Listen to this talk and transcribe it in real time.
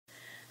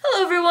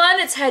everyone,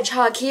 it's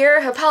Hedgehog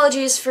here.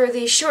 Apologies for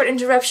the short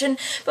interruption,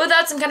 but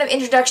without some kind of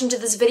introduction to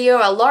this video,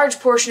 a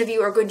large portion of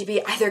you are going to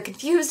be either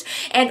confused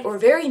and or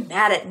very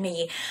mad at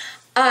me.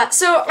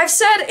 So I've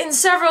said in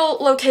several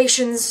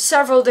locations,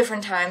 several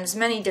different times,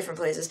 many different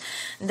places,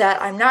 that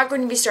I'm not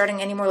going to be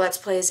starting any more Let's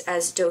Plays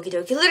as Doki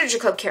Doki Literature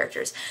Club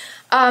characters.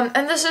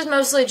 And this is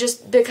mostly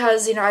just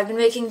because, you know, I've been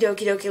making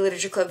Doki Doki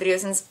Literature Club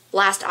videos since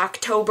last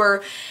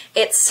October.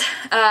 It's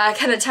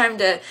kind of time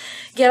to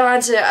get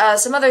on to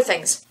some other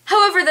things.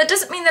 However, that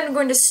doesn't mean that I'm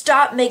going to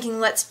stop making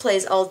Let's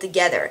Plays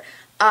altogether.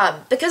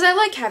 Because I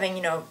like having,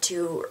 you know,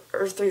 2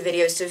 or 3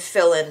 videos to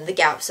fill in the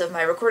gaps of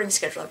my recording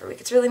schedule every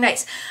week. It's really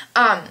nice.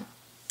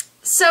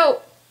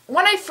 So,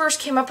 when I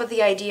first came up with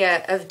the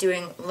idea of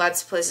doing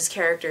Let's Plays as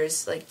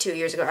characters, like 2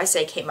 years ago, I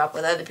say came up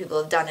with, other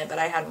people have done it, but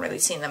I hadn't really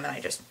seen them, and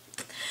I just,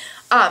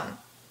 I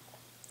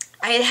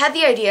had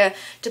the idea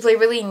to play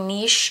really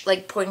niche,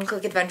 like,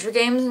 point-and-click adventure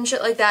games and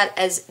shit like that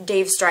as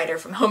Dave Strider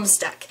from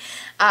Homestuck.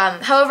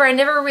 However, I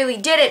never really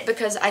did it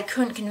because I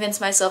couldn't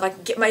convince myself I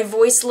could get my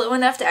voice low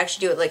enough to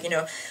actually do it. Like, you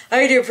know,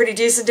 I do a pretty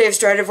decent Dave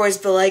Strider voice,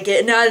 but, like,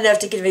 not enough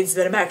to convince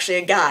that I'm actually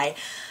a guy.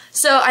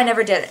 So, I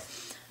never did it.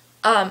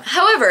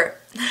 However,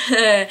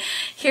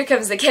 here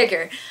comes the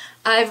kicker.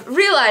 I've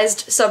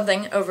realized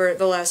something over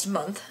the last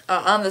month,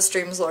 on the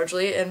streams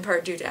largely, in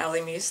part due to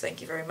Allie Muse,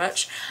 thank you very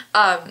much,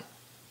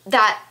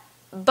 that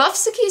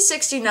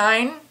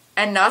Buffsuki69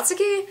 and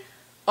Natsuki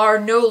are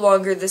no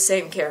longer the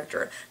same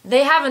character.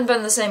 They haven't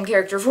been the same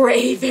character for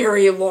a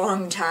very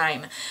long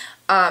time.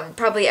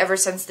 Probably ever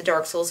since the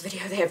Dark Souls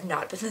video, they have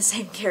not been the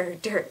same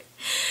character.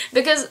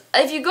 Because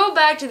if you go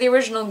back to the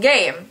original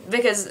game,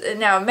 because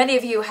now many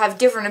of you have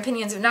different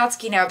opinions of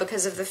Natsuki now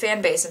because of the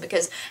fan base and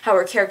because how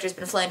her character's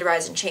been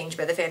flanderized and changed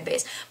by the fan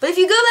base. But if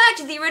you go back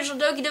to the original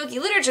Doki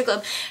Doki Literature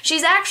Club,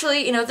 she's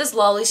actually, you know, this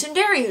lolly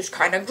tsundere who's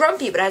kind of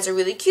grumpy but has a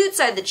really cute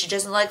side that she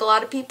doesn't like a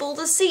lot of people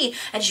to see,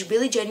 and she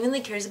really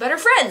genuinely cares about her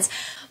friends.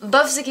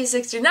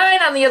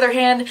 Buffsuki69, on the other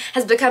hand,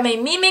 has become a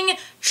memeing,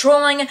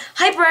 trolling,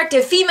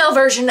 hyperactive female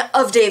version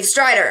of Dave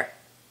Strider.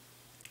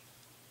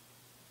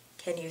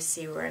 Can you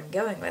see where I'm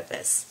going with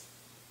this?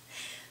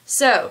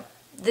 So,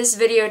 this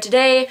video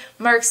today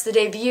marks the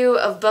debut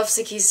of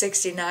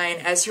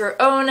Buffsuki69 as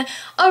her own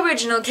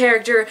original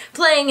character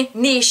playing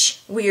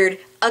niche, weird,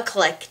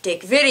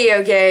 eclectic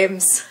video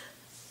games.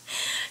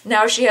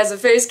 Now she has a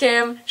face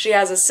cam, she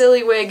has a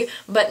silly wig,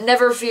 but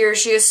never fear,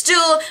 she is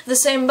still the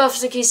same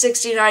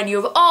Buffsuki69 you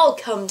have all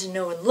come to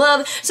know and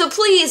love. So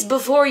please,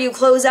 before you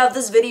close out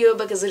this video,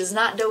 because it is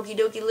not Doki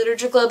Doki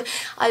Literature Club,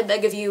 I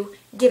beg of you,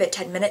 give it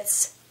 10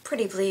 minutes.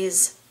 Pretty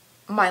please.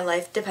 My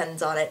life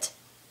depends on it.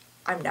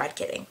 I'm not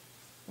kidding.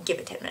 Give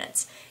it 10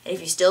 minutes. And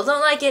if you still don't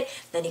like it,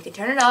 then you can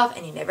turn it off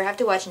and you never have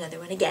to watch another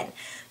one again.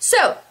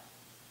 So,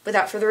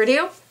 without further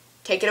ado,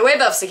 take it away,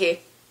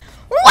 Buffsuki.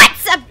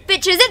 What's up,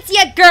 bitches? It's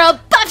your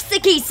girl,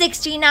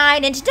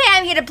 Buffsuki69, and today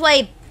I'm here to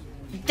play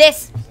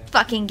this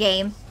fucking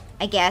game,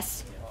 I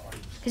guess.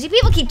 Because you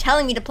people keep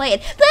telling me to play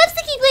it.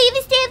 Buffsuki, play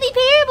the Stanley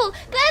Parable!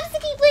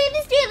 Buffsuki, play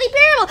the Stanley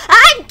Parable!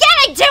 I'm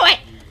getting to it!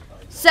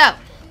 So,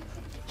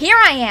 here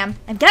I am.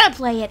 I'm gonna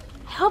play it.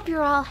 I hope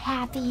you're all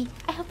happy.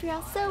 I hope you're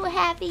all so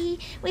happy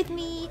with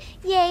me.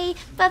 Yay,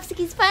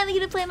 Buffsuki's finally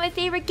gonna play my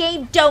favorite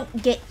game.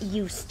 Don't get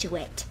used to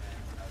it.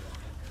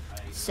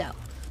 So,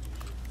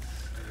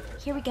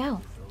 here we go.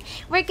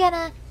 We're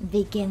gonna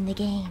begin the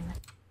game.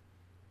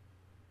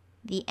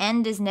 The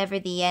end is never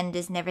the end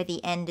is never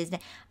the end is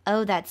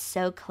Oh, that's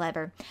so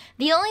clever.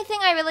 The only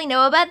thing I really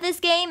know about this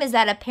game is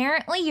that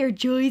apparently your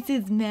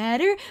choices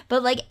matter,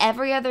 but like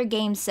every other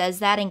game says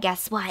that, and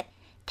guess what?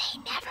 They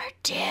never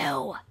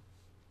do.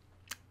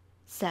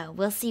 So,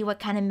 we'll see what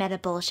kind of meta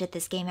bullshit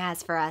this game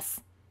has for us.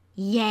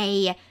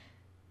 Yay!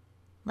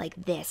 Like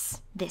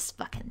this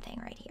fucking thing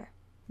right here.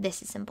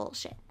 This is some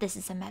bullshit. This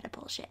is some meta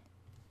bullshit.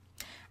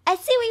 I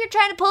see what you're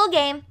trying to pull,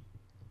 game.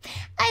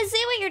 I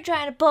see what you're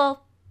trying to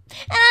pull.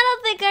 And I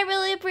don't think I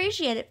really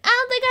appreciate it. I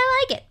don't think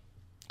I like it.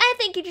 I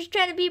think you're just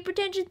trying to be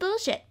pretentious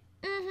bullshit.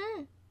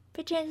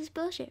 Pretentious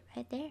bullshit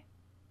right there.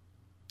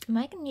 Am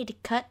I gonna need to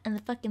cut on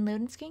the fucking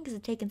loading screen because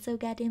it's taking so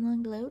goddamn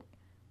long to load?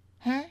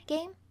 Huh,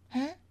 game?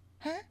 Huh?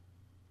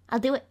 I'll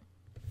do it.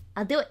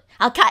 I'll do it.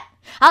 I'll cut.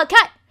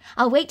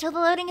 I'll wait till the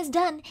loading is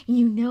done.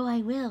 You know I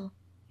will.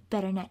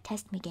 Better not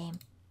test me, game.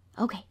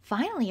 Okay,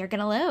 finally you're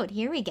gonna load.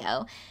 Here we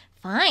go.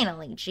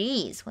 Finally,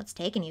 jeez. What's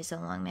taking you so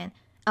long, man?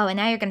 Oh, and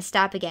now you're gonna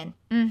stop again.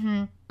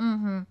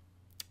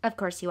 Of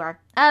course you are.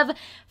 Of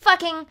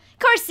fucking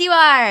course you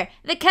are!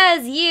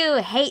 Because you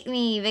hate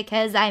me,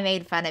 because I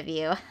made fun of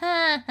you.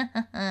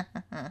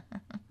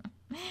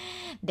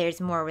 There's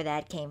more where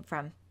that came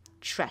from.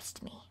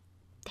 Trust me.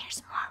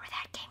 There's more where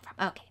that came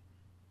from. Okay.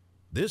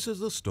 This is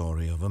the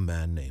story of a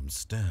man named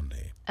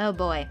Stanley. Oh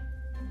boy.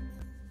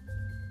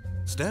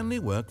 Stanley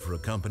worked for a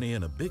company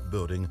in a big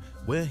building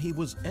where he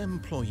was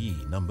employee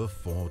number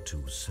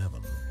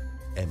 427.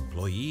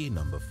 Employee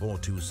number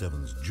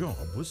 427's job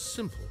was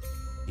simple.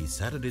 He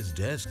sat at his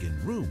desk in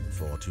room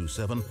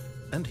 427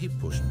 and he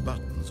pushed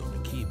buttons on a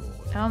keyboard.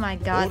 Oh my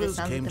god, Orders this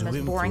sounds like came the to most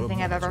him boring through a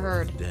thing I've ever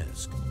monitor on heard. his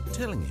desk,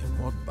 telling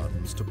him what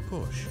buttons to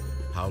push.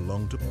 how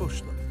long to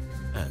push them,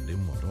 and in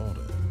what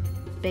order.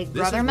 Big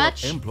This brother is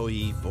much? what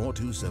employee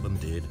 427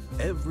 did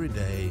every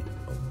day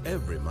of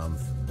every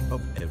month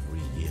of every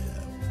year.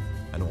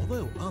 And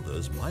although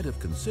others might have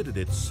considered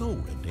it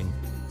soul-rending,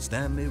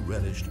 Stanley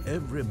relished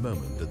every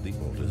moment that the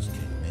orders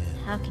came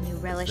in. How can you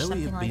relish Though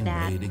he something had like been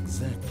that? made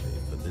exactly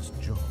for this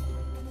job.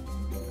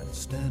 And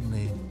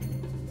Stanley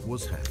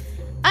was happy.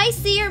 I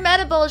see your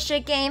meta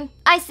bullshit game.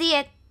 I see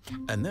it.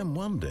 And then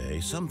one day,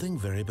 something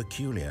very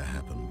peculiar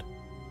happened.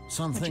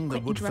 Something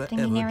quit that would interrupting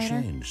me, forever narrator?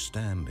 change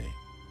Stanley.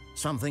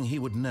 Something he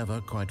would never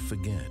quite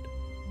forget.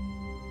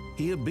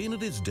 He had been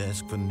at his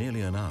desk for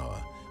nearly an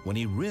hour when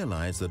he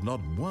realized that not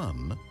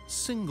one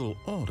single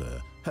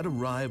order had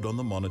arrived on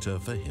the monitor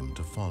for him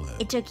to follow.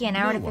 It took you an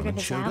hour No to one figure had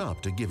this showed out?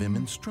 up to give him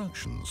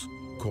instructions,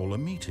 call a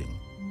meeting,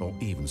 or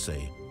even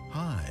say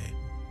hi.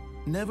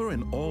 Never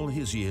in all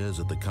his years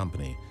at the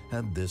company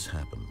had this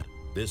happened.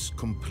 This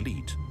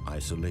complete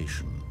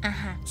isolation.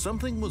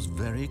 Something was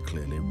very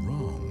clearly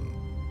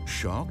wrong.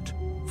 Shocked,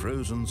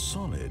 frozen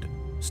solid,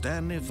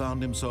 Stanley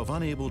found himself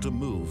unable to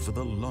move for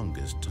the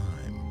longest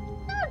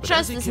time. But Trust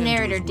as he this came to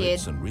narrator, his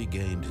wits dude. and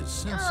regained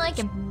his I don't senses, like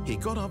him. he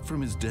got up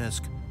from his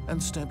desk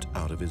and stepped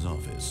out of his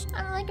office.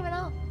 I don't like him at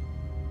all.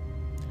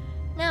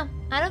 No,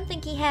 I don't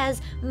think he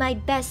has my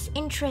best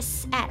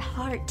interests at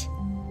heart.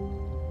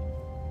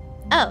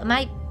 Oh, am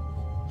I...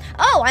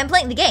 Oh, I'm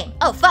playing the game.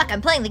 Oh, fuck,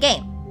 I'm playing the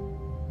game.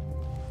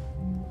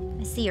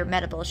 I see your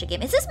meta bullshit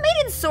game. Is this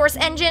made in Source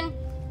Engine?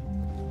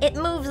 It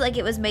moves like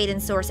it was made in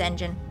Source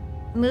Engine.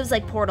 It moves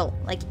like Portal.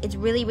 Like, it's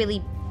really,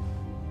 really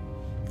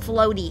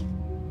floaty.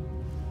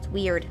 It's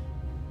weird.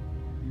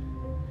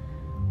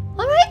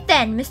 Alright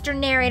then, Mr.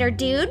 Narrator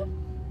Dude.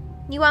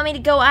 You want me to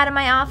go out of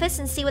my office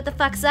and see what the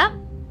fuck's up?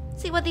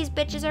 See what these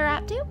bitches are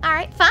up to?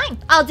 Alright, fine.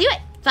 I'll do it.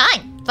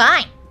 Fine.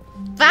 Fine.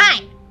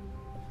 Fine.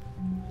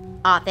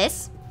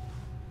 Office.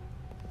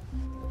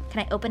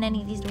 Can I open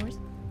any of these doors?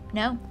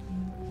 No.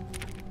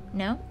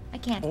 No, I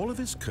can't. All of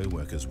his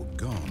co-workers were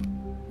gone.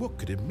 What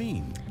could it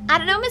mean? I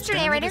don't know, Mr.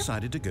 Stanley Narrator.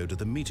 decided to go to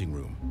the meeting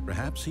room.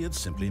 Perhaps he had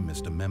simply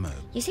missed a memo.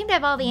 You seem to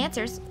have all the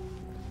answers.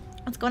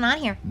 What's going on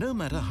here? No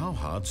matter how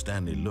hard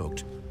Stanley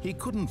looked, he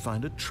couldn't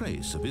find a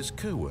trace of his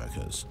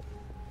co-workers.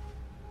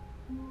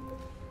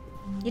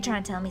 You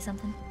trying to tell me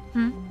something?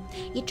 Hmm?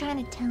 You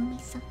trying to tell me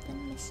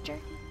something, mister?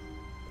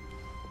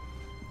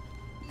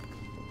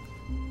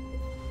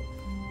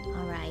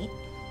 Alright.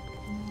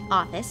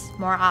 Office.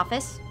 More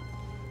office.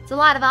 It's a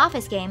lot of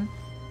office game.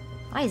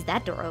 Why is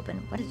that door open?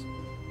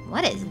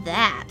 What is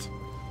that?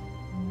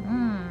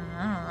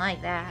 I don't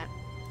like that.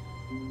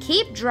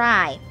 Keep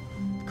dry.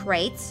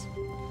 Crates.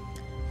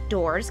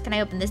 Doors. Can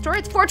I open this door?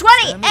 It's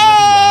 420! Stanley went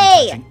around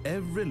Hey! touching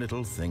every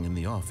little thing in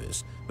the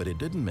office, but it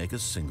didn't make a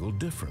single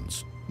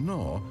difference,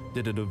 nor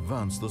did it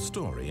advance the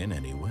story in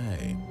any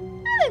way.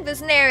 I think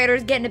this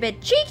narrator's getting a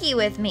bit cheeky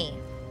with me.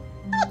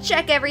 I'll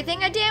check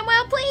everything I damn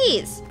well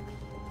please.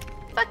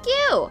 Fuck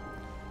you.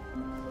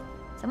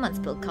 Someone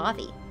spilled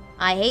coffee.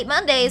 I hate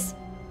Mondays.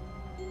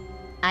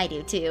 I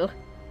do too.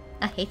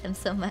 I hate them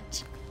so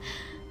much.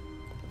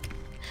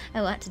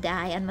 I want to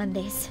die on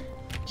Mondays.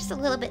 Just a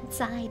little bit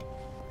inside.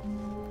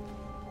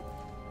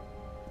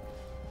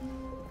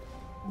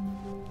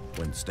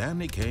 When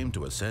Stanley came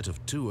to a set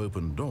of 2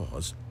 open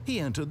doors, he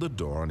entered the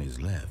door on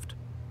his left.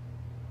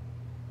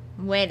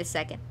 Wait a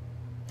second.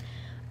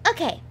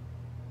 Okay.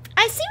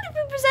 I seem to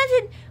be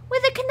presented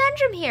with a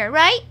conundrum here,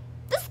 right?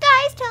 This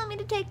guy is telling me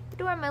to take the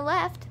door on my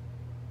left.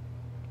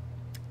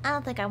 I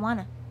don't think I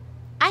wanna.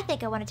 I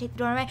think I want to take the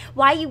door on my right.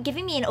 Why are you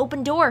giving me an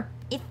open door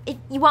if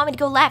you want me to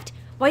go left?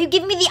 Why are you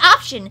giving me the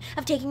option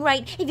of taking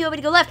right if you want me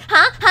to go left?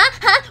 Huh? Huh?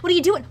 Huh? What are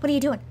you doing? What are you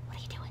doing? What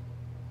are you doing?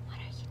 What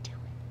are you doing?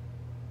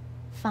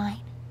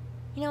 Fine.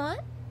 You know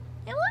what?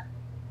 You know what?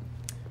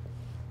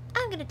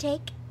 I'm gonna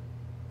take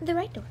the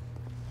right door.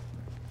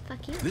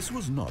 Fuck you. This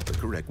was not the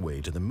correct way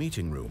to the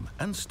meeting room,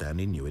 and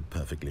Stanley knew it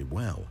perfectly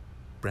well.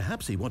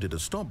 Perhaps he wanted to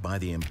stop by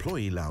the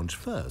employee lounge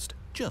first,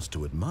 just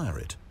to admire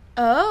it.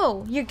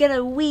 Oh, you're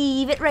gonna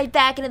weave it right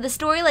back into the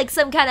story like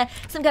some kind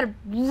of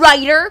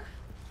writer?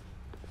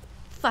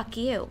 Fuck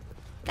you.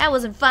 That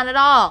wasn't fun at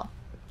all.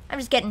 I'm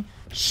just getting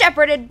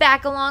shepherded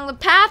back along the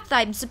path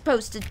I'm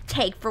supposed to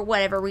take for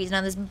whatever reason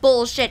on this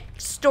bullshit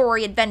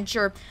story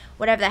adventure,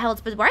 whatever the hell it's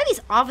supposed to be. Why are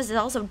these offices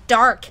all so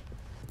dark?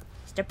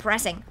 It's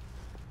depressing.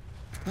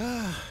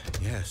 Ah,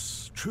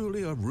 yes,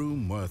 truly a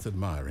room worth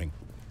admiring.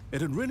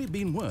 It had really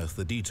been worth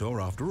the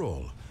detour after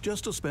all,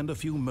 just to spend a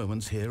few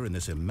moments here in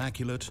this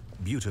immaculate,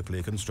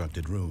 beautifully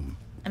constructed room.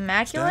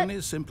 Immaculate?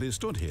 Stanley simply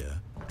stood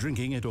here,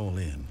 drinking it all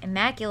in.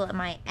 Immaculate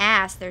my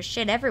ass. There's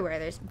shit everywhere.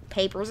 There's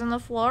papers on the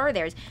floor.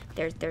 There's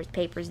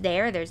papers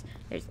there. There's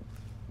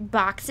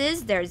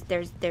boxes. There's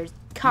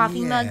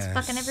coffee mugs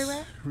fucking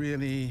everywhere.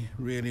 Really,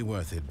 really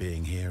worth it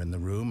being here in the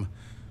room.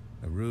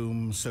 A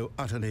room so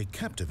utterly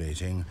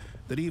captivating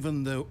that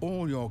even though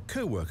all your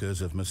co-workers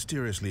have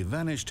mysteriously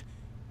vanished,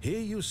 here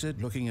you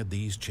sit looking at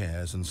these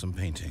chairs and some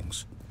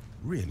paintings.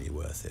 Really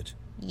worth it.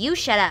 You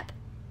shut up.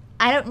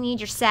 I don't need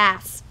your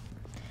sass.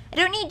 I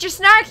don't need your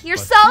snark, your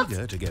But salt.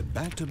 eager to get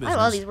back to Why business, do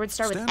all these words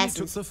start with Stanley S's?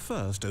 took the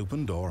first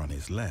open door on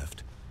his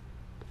left.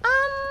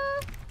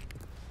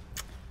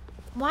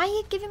 Why are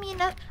you giving me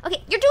enough?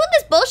 Okay, you're doing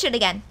this bullshit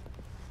again.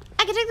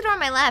 I can take the door on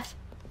my left,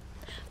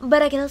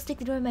 but I can also take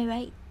the door on my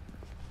right.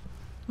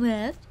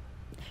 Left,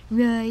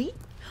 right.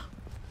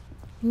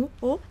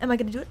 Oh, am I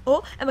gonna do it?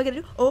 Oh, am I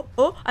gonna do it?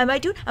 Oh, I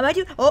might do it.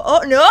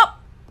 Oh, nope.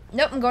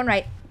 Nope, I'm going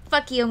right.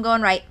 Fuck you, I'm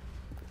going right.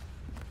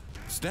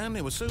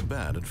 Stanley was so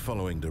bad at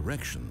following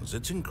directions,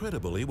 it's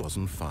incredible he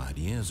wasn't fired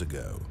years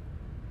ago.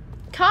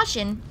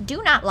 Caution,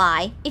 do not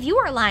lie. If you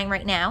are lying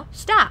right now,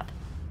 stop.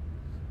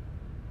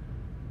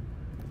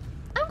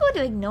 I'm going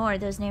to ignore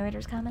those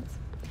narrator's comments.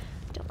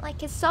 Don't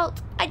like his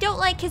salt. I don't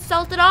like his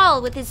salt at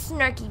all with his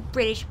snarky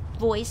British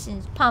voice and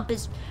his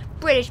pompous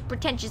British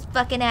pretentious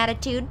fucking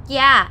attitude.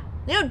 Yeah,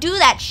 they don't do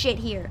that shit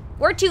here.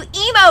 We're too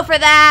emo for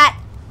that.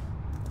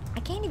 I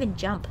can't even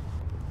jump.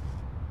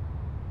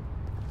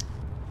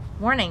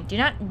 Warning, do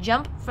not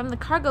jump from the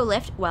cargo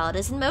lift while it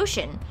is in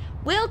motion.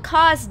 Will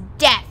cause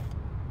death.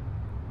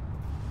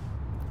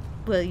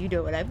 Well, you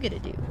know what I'm gonna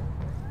do.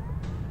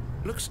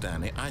 Look,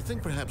 Stanley, I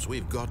think perhaps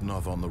we've gotten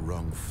off on the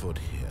wrong foot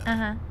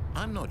here.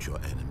 I'm not your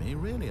enemy,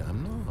 really,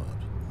 I'm not.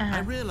 I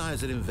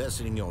realize that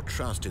investing your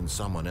trust in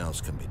someone else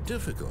can be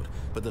difficult,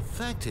 but the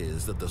fact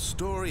is that the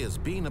story has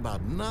been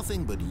about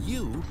nothing but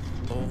you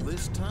all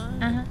this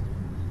time.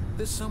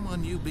 There's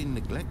someone you've been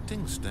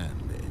neglecting,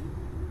 Stanley.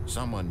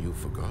 Someone you've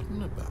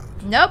forgotten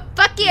about. Nope,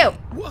 fuck you.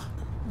 What?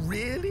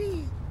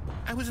 Really?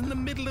 I was in the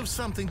middle of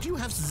something. Do you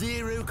have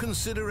zero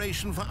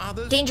consideration for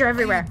others? Danger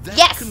everywhere. Are you that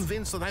Yes.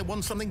 convinced that I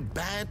want something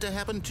bad to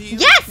happen to you?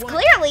 Yes, What?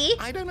 clearly.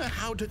 I don't know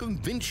how to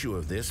convince you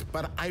of this,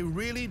 but I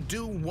really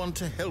do want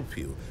to help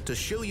you, to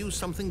show you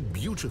something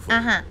beautiful.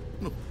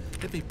 Look,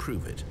 let me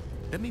prove it.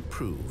 Let me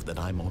prove that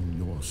I'm on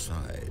your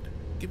side.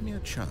 Give me a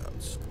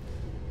chance.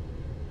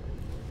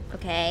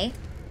 Okay,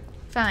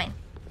 fine.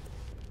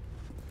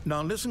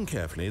 Now listen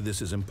carefully,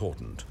 this is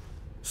important.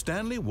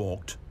 Stanley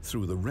walked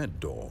through the red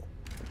door.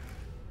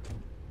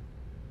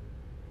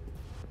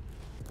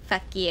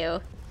 Fuck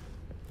you.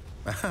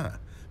 Aha,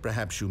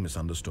 perhaps you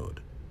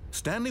misunderstood.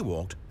 Stanley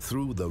walked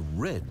through the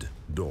red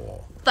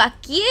door. Fuck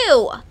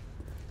you.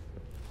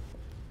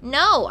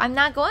 No, I'm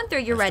not going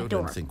through your I red still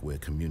door. don't think we're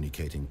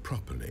communicating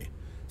properly.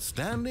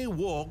 Stanley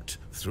walked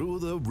through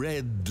the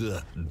red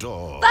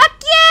door.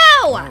 Fuck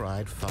you! All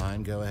right,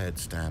 fine. Go ahead,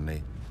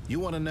 Stanley. You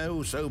want to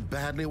know so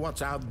badly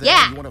what's out there?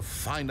 Yeah. You want to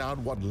find out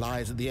what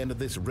lies at the end of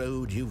this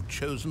road you've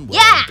chosen? Well,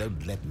 Yeah.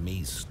 don't let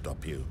me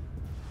stop you.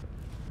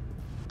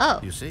 Oh.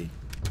 You see?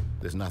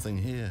 There's nothing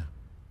here.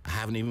 I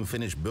haven't even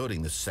finished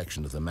building this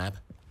section of the map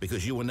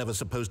because you were never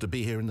supposed to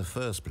be here in the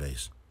first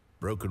place.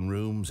 Broken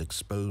rooms,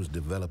 exposed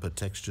developer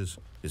textures.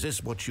 Is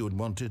this what you had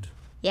wanted?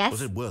 Yes.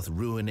 Was it worth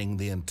ruining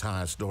the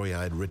entire story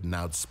I had written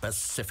out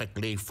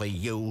specifically for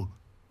you?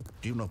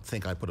 Do you not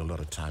think I put a lot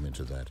of time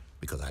into that?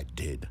 Because I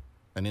did.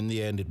 And in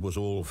the end, it was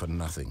all for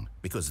nothing.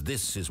 Because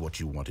this is what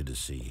you wanted to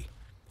see.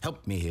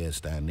 Help me here,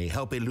 Stanley.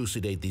 Help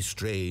elucidate these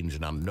strange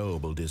and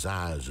unknowable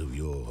desires of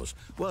yours.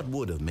 What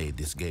would have made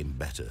this game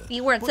better? If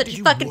you weren't What such did a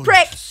you fucking want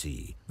prick. to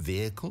see?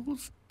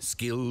 Vehicles?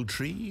 Skill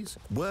trees?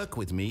 Work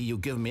with me. You've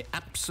given me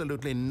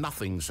absolutely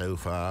nothing so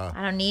far.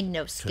 I don't need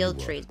no skill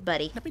what. trees,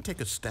 buddy. Let me take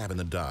a stab in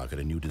the dark at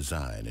a new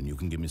design, and you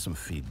can give me some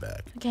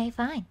feedback. Okay,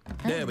 fine.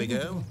 There we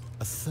go.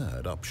 A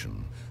third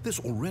option.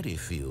 This already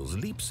feels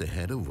leaps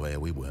ahead of where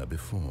we were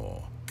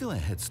before. Go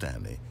ahead,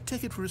 Stanley.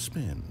 Take it for a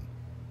spin.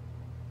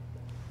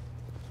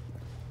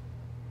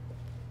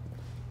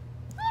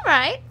 All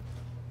right.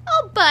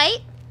 I'll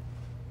bite.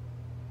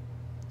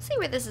 See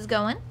where this is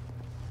going.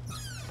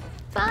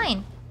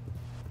 Fine.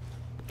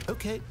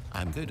 Okay,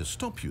 I'm going to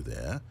stop you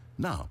there.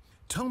 Now,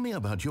 tell me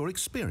about your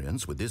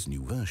experience with this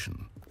new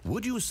version.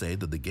 Would you say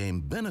that the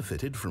game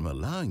benefited from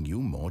allowing you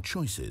more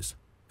choices?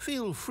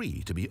 Feel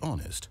free to be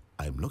honest.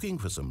 I'm looking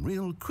for some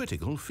real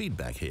critical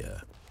feedback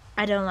here.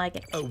 I don't like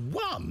it. A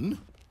 1?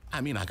 I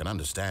mean, I can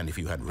understand if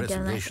you had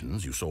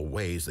reservations, you saw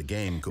ways the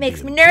game could Makes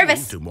be me improved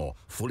nervous. to more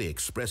fully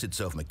express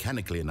itself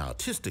mechanically and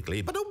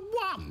artistically, but a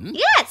 1?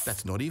 Yes!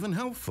 That's not even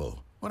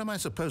helpful. What am I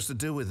supposed to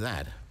do with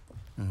that?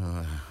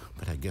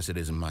 But I guess it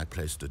isn't my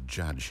place to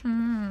judge.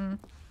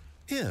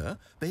 Here,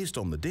 based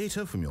on the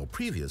data from your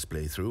previous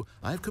playthrough,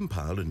 I've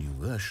compiled a new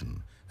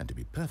version. And to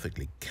be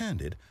perfectly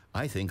candid,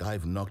 I think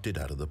I've knocked it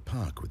out of the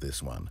park with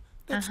this one.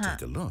 Let's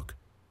take a look.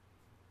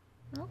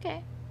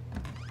 Okay.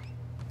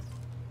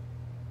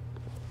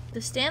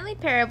 The Stanley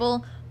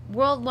Parable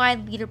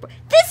Worldwide Leaderboard.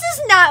 This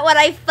is not what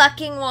I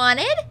fucking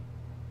wanted.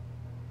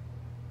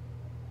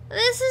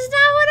 This is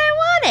not what I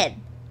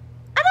wanted.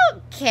 I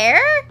don't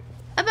care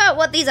about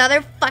what these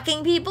other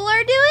fucking people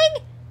are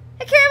doing.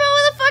 I care about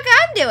what the fuck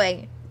I'm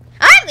doing.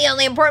 I'm the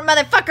only important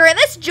motherfucker in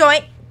this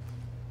joint.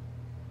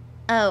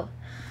 Oh.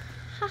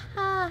 Ha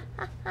ha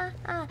ha ha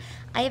ha.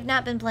 I have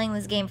not been playing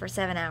this game for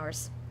 7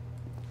 hours.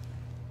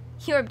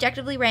 You're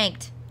objectively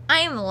ranked. I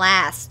am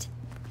last.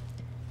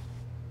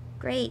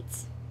 Great.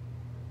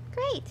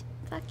 Great.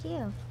 Fuck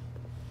you.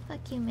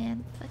 Fuck you,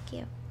 man. Fuck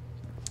you.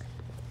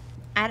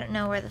 I don't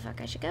know where the fuck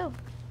I should go.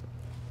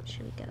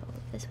 Should we go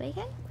this way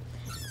again?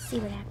 See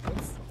what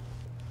happens.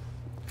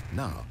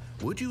 Now,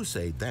 would you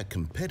say that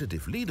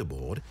competitive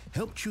leaderboard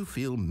helped you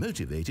feel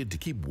motivated to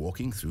keep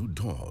walking through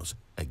doors?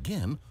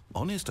 Again,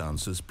 honest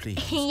answers, please.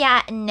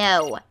 Yeah,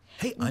 no.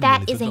 Hey, I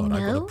That nearly is a forgot. I've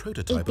got no, a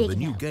prototype a of the big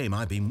new no. game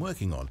I've been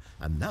working on,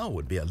 and now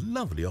would be a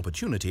lovely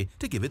opportunity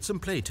to give it some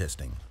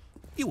playtesting.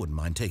 You wouldn't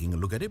mind taking a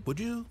look at it, would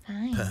you?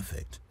 Fine.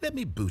 Perfect. Let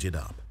me boot it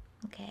up.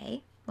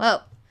 Okay. Whoa.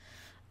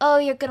 Oh,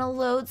 you're gonna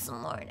load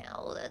some more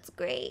now. That's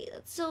great.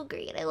 That's so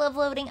great. I love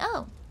loading.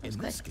 Oh, that's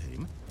In quick. this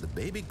game, the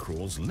baby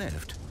crawls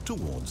left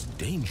towards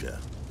danger.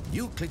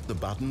 You click the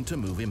button to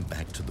move him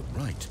back to the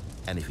right,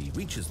 and if he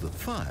reaches the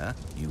fire,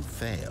 you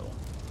fail.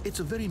 It's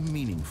a very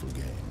meaningful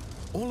game,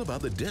 all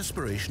about the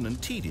desperation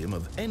and tedium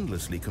of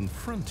endlessly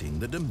confronting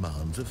the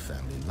demands of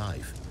family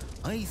life.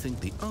 I think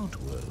the art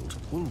world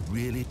will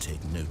really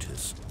take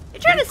notice.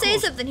 You're trying But to of say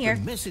course, something here.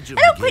 the message of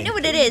I don't the quite game know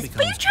what it only is, but you're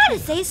becomes trying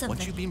to clear say something.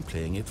 Once you've been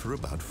playing it for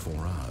about 4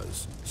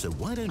 hours. So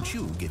why don't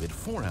you give it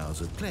 4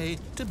 hours of play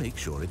to make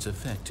sure it's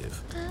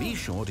effective? Be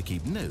sure to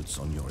keep notes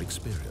on your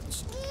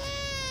experience.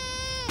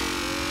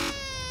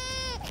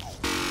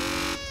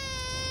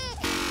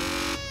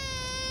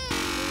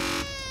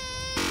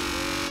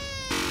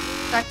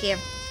 Fuck you.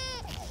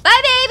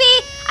 Bye,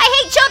 baby! I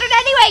hate children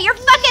anyway!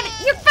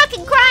 Your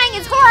fucking crying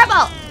is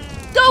horrible!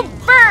 Go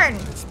burn!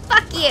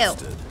 Fuck you!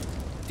 Bastard.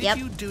 Did Yep.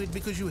 you do it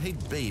because you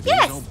hate babies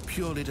Yes. or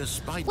purely to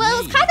spite Well,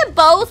 me? it's kind of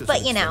both, Because but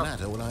if you it's the know.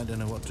 latter, well, I don't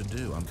know what to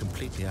do. I'm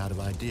completely out of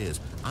ideas.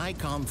 I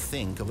can't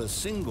think of a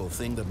single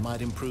thing that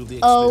might improve the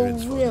Oh,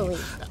 experience for really?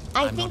 me.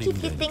 I I'm think not if even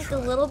you going to think a try.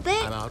 little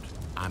bit- I'm out.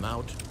 I'm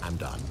out. I'm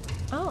done.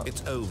 Oh.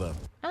 It's over.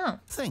 Oh.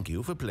 Thank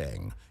you for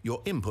playing.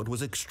 Your input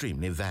was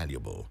extremely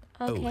valuable.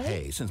 Oh, Okay.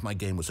 hey, since my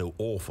game was so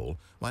awful,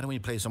 why don't we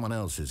play someone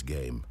else's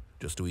game?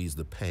 Just to ease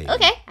the pain.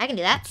 Okay, I can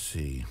do that. Let's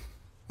see.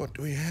 What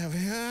do we have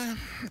here?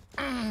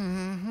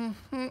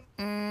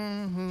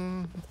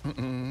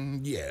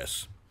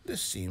 Yes,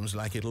 this seems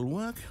like it'll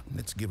work.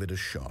 Let's give it a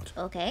shot.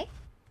 Okay.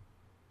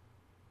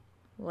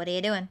 What are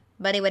you doing?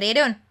 Buddy, what are you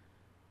doing?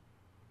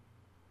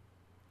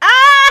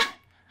 Ah!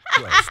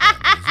 Well,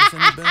 Stanley, is this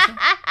any better?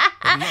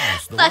 At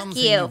last, the Fuck one you.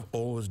 thing you've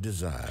always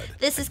desired.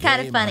 This A is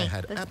kinda game funny, I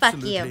had but fuck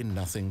absolutely you.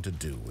 nothing to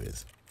do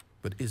with.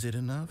 But is it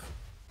enough?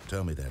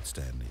 Tell me that,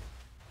 Stanley.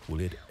 Will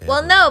it Well,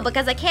 ever no, be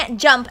because I enough? can't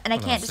jump and I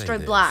Well, can't I'll say destroy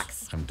this.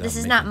 blocks. I'm done This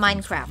is not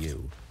making things for Minecraft.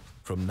 you.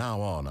 From now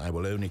on, I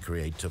will only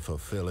create to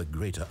fulfill a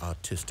greater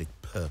artistic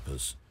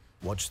purpose.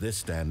 Watch this,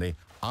 Stanley.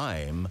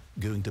 I'm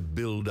going to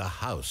build a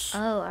house.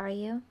 Oh, are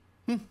you?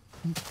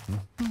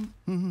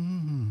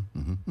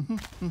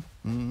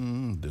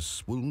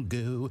 This will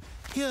go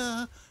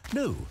here,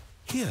 no,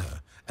 here,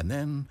 and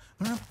then.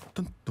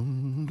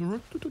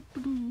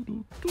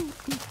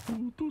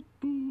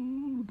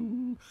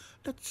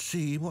 Let's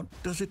see, what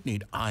does it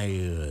need?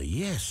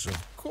 Yes,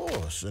 of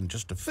course. And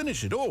just to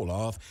finish it all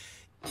off,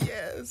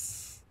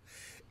 yes,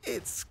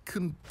 it's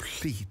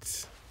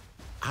complete.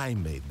 I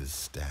made this,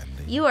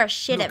 Stanley. You are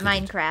shit Look at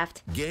at it.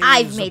 Minecraft. Gaze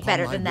I've made upon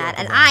better my than that, work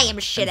and of I art am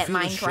shit at and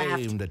feel Minecraft.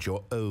 ashamed at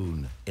your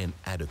own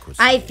inadequacy.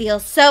 I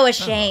feel so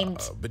ashamed.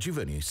 But you've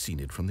only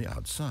seen it from the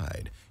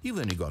outside. You've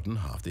only gotten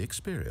half the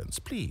experience.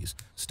 Please,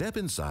 step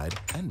inside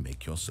and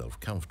make yourself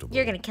comfortable.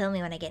 You're gonna kill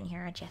me when I get in here,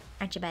 aren't you?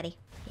 Aren't you, buddy?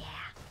 Yeah.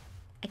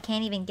 I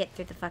can't even get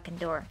through the fucking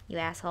door, you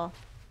asshole.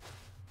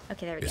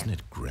 Okay, there we Isn't go.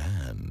 it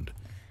grand?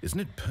 Isn't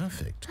it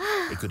perfect?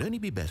 It could only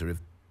be better if...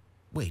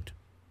 Wait,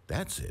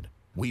 that's it.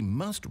 We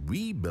must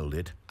rebuild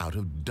it out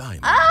of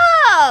diamond.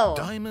 Oh!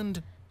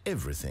 Diamond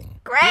everything.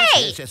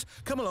 Great! Yes.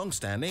 Come along,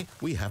 Stanley.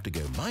 We have to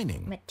go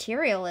mining.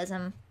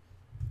 Materialism.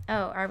 Oh,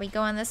 are we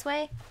going this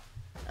way?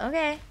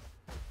 Okay.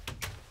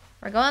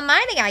 We're going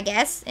mining, I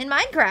guess, in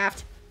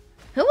Minecraft.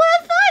 Who would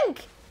have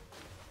thunk?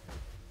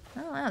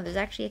 Oh, wow, there's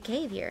actually a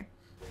cave here.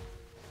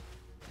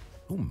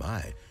 Oh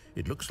my,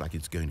 it looks like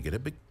it's going to get a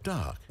bit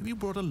dark. Have you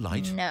brought a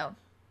light? No.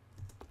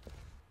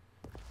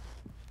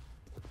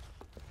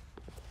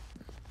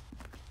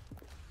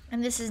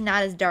 And this is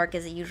not as dark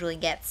as it usually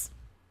gets.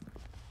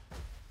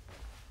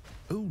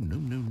 Oh,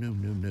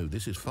 no.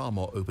 This is far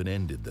more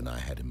open-ended than I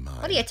had in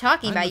mind. What are you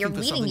talking I'm about? You're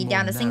looking for leading me something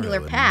down more a singular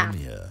narrow and path.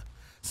 linear.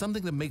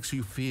 Something that makes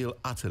you feel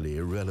utterly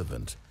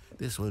irrelevant.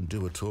 This won't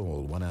do at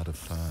all. 1 out of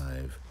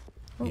 5.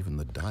 Oh. Even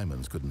the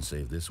diamonds couldn't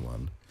save this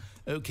one.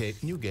 Okay,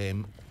 new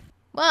game.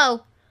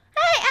 Whoa.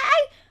 Hey,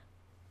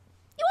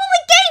 you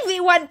only gave me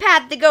one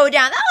path to go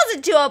down. That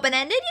wasn't too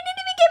open-ended. You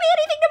didn't even give me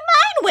anything to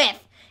mine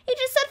with. You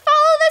just said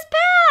follow this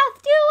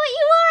path. Do what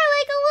you are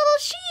like a little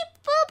sheep.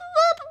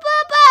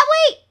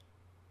 Wait.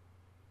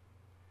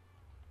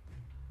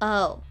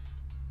 Oh.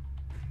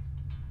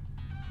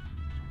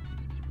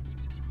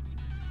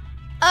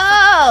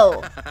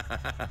 Oh.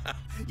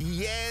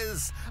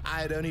 Yes!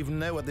 I don't even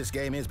know what this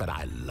game is, but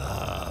I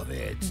love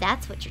it.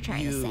 That's what you're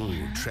trying to say.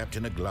 You, Huh? trapped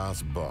in a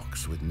glass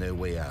box with no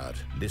way out,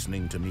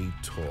 listening to me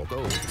talk.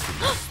 Oh, it's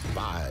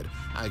inspired.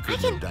 I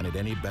couldn't have done it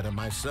any better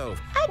myself.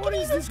 What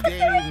is this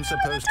game even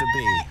supposed to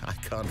be? I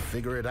can't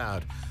figure it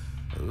out.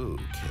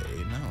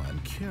 Okay, now I'm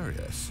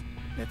curious.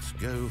 Let's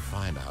go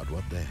find out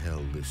what the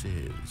hell this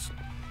is.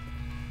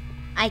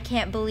 I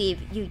can't believe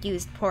you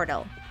used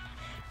Portal.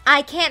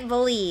 I can't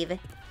believe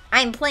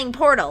I'm playing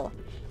Portal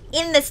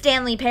in the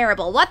Stanley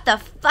Parable. What the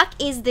fuck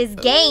is this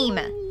game?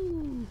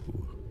 Oh,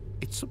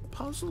 it's a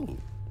puzzle.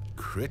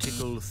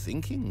 Critical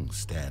thinking,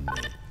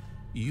 Stanley.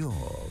 Your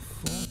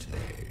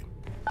forte.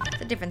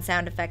 It's a different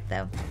sound effect,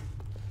 though.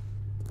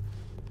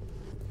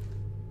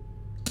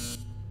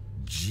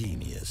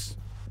 Genius.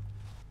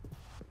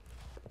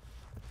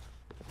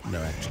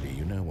 No, actually,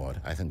 you know what?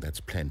 I think that's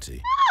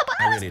plenty.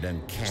 I really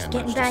don't care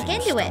much to back see you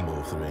into it.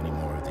 stumble through any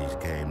more of these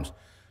games,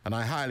 and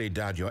I highly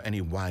doubt you're any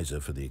wiser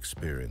for the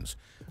experience.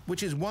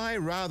 Which is why,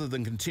 rather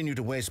than continue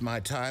to waste my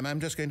time, I'm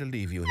just going to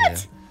leave you here.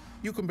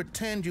 You can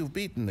pretend you've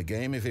beaten the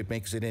game if it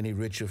makes it any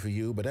richer for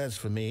you, but as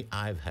for me,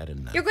 I've had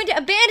enough. You're going to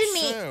abandon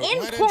me So, in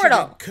why don't Portal.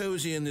 you get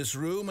cozy in this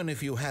room, and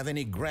if you have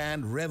any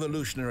grand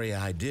revolutionary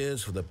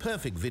ideas for the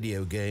perfect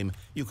video game,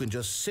 you can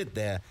just sit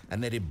there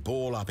and let it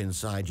ball up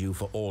inside you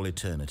for all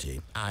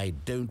eternity. I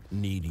don't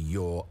need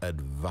your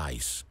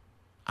advice.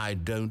 I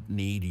don't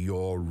need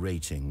your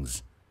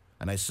ratings.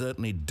 And I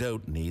certainly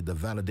don't need the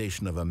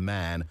validation of a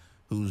man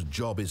whose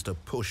job is to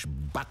push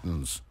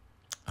buttons.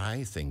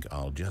 I think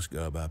I'll just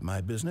go about my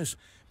business,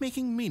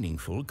 making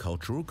meaningful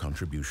cultural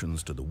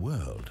contributions to the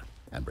world.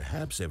 And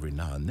perhaps every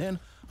now and then,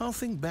 I'll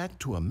think back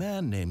to a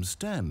man named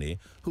Stanley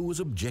who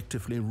was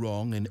objectively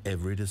wrong in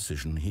every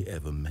decision he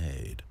ever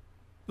made.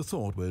 The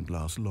thought won't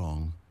last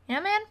long.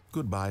 Yeah, man.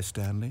 Goodbye,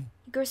 Stanley.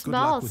 You grow some Good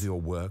luck balls. with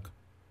your work,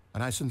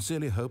 and I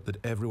sincerely hope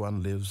that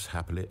everyone lives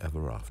happily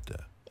ever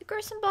after. You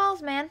grew some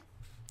balls, man.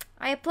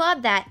 I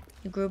applaud that.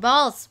 You grew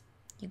balls.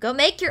 You go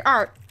make your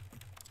art.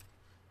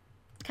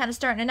 Kind of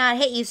starting to not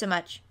hate you so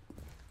much.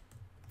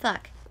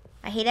 Fuck.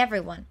 I hate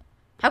everyone.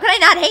 How could I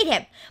not hate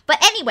him?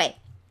 But anyway,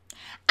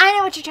 I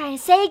know what you're trying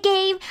to say,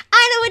 game.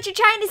 I know what you're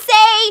trying to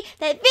say.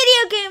 That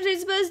video games are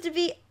supposed to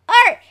be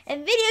art.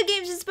 And video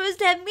games are supposed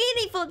to have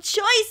meaningful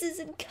choices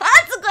and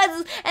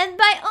consequences. And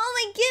by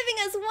only giving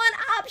us one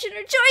option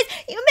or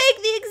choice, you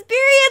make the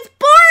experience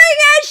boring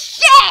as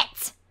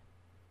shit.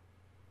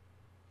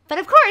 But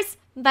of course,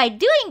 by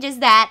doing just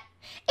that,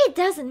 it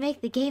doesn't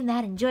make the game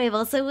that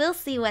enjoyable, so we'll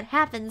see what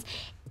happens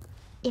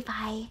if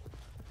I...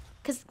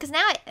 Because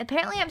now,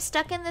 apparently I'm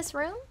stuck in this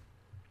room.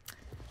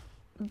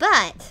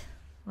 But,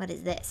 what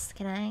is this?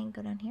 Can I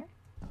go down here?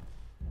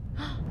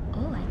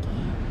 Oh, I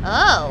can.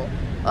 Oh!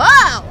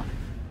 Oh!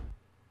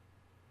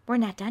 We're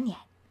not done yet.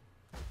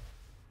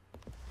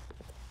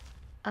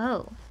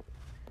 Oh.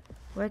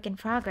 Work in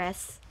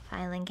progress.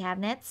 Filing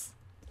cabinets.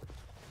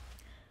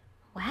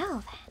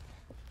 Well, then.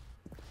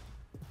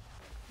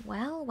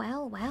 Well,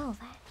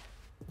 then.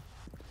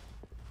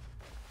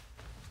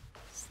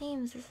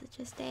 Seems this is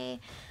just a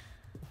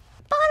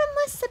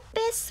bottomless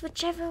abyss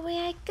whichever way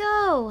I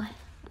go.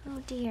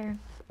 Oh, dear.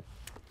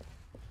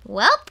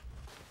 Welp.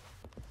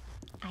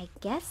 I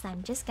guess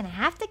I'm just gonna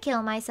have to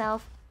kill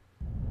myself.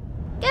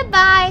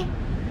 Goodbye.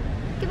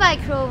 Goodbye,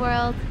 cruel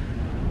world.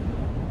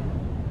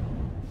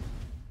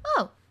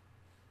 Oh.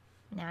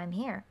 Now I'm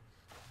here.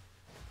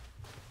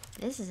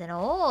 This is an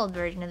old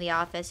version of the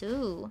office.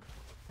 Ooh.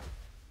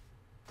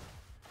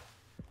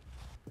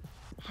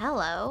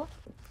 Hello.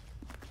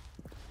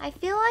 I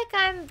feel like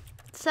I'm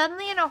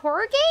suddenly in a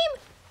horror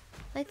game?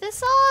 Like,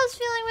 this all is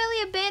feeling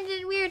really abandoned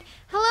and weird.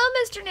 Hello,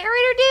 Mr.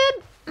 Narrator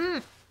Dude?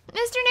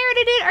 Mr.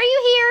 Narrator Dude, are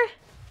you here?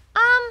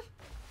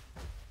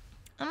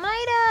 I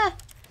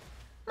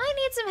might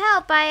need some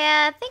help.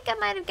 I think I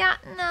might have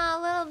gotten a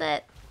little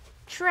bit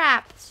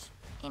trapped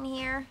in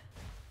here.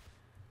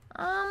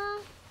 Hello?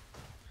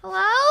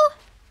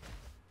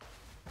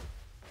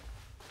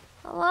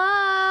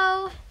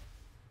 Hello?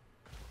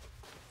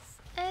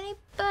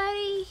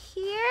 Anybody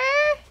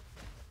here?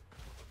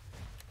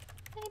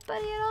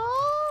 Anybody at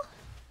all?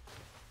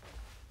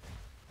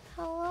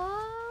 Hello?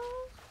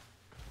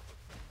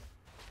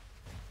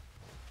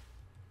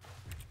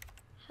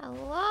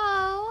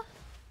 Hello?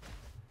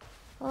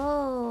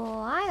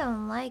 Oh, I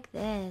don't like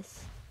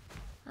this.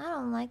 I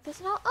don't like this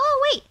at all.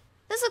 Oh, wait!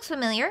 This looks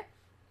familiar.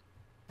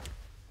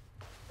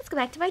 Let's go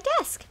back to my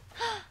desk.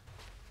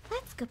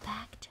 Let's go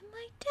back to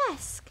my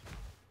desk.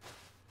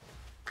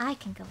 I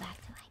can go back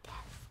to my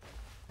desk.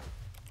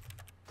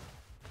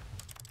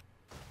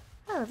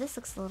 Oh, this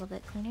looks a little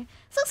bit cleaner.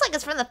 This looks like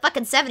it's from the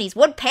fucking 70s.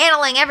 Wood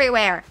paneling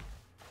everywhere.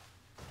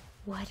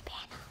 Wood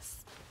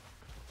panels.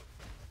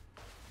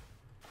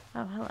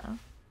 Oh, hello.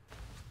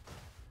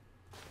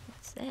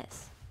 What's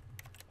this?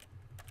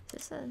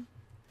 Is this a...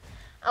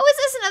 Oh, is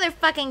this another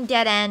fucking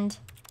dead end?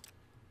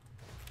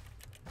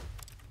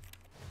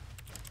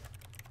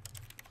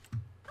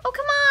 Oh,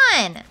 come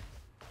on!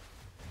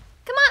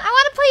 Come on, I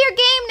want to play your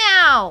game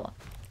now!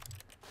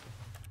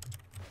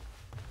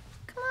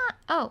 Come on.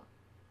 Oh.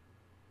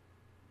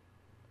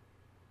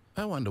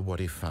 I wonder what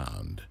he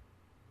found.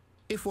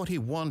 If what he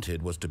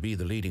wanted was to be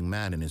the leading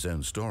man in his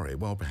own story,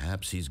 well,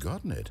 perhaps he's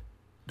gotten it.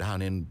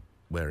 Down in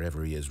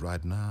wherever he is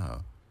right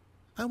now.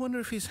 I wonder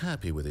if he's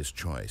happy with his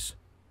choice,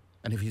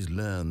 and if he's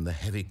learned the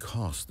heavy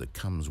cost that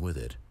comes with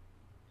it.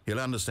 He'll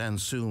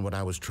understand soon what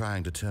I was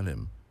trying to tell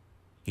him.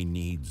 He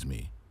needs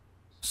me.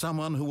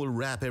 Someone who will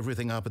wrap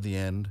everything up at the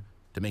end,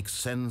 to make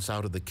sense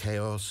out of the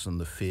chaos and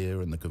the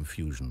fear and the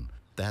confusion.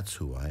 That's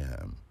who I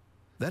am.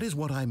 That is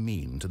what I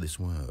mean to this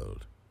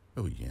world.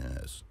 Oh,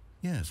 yes.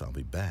 Yes, I'll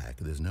be back.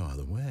 There's no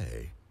other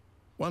way.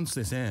 Once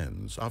this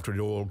ends, after it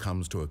all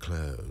comes to a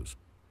close,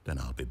 then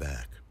I'll be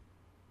back.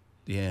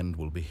 The end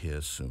will be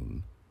here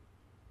soon.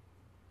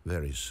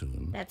 Very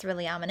soon. That's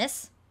really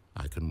ominous.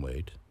 I can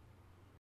wait.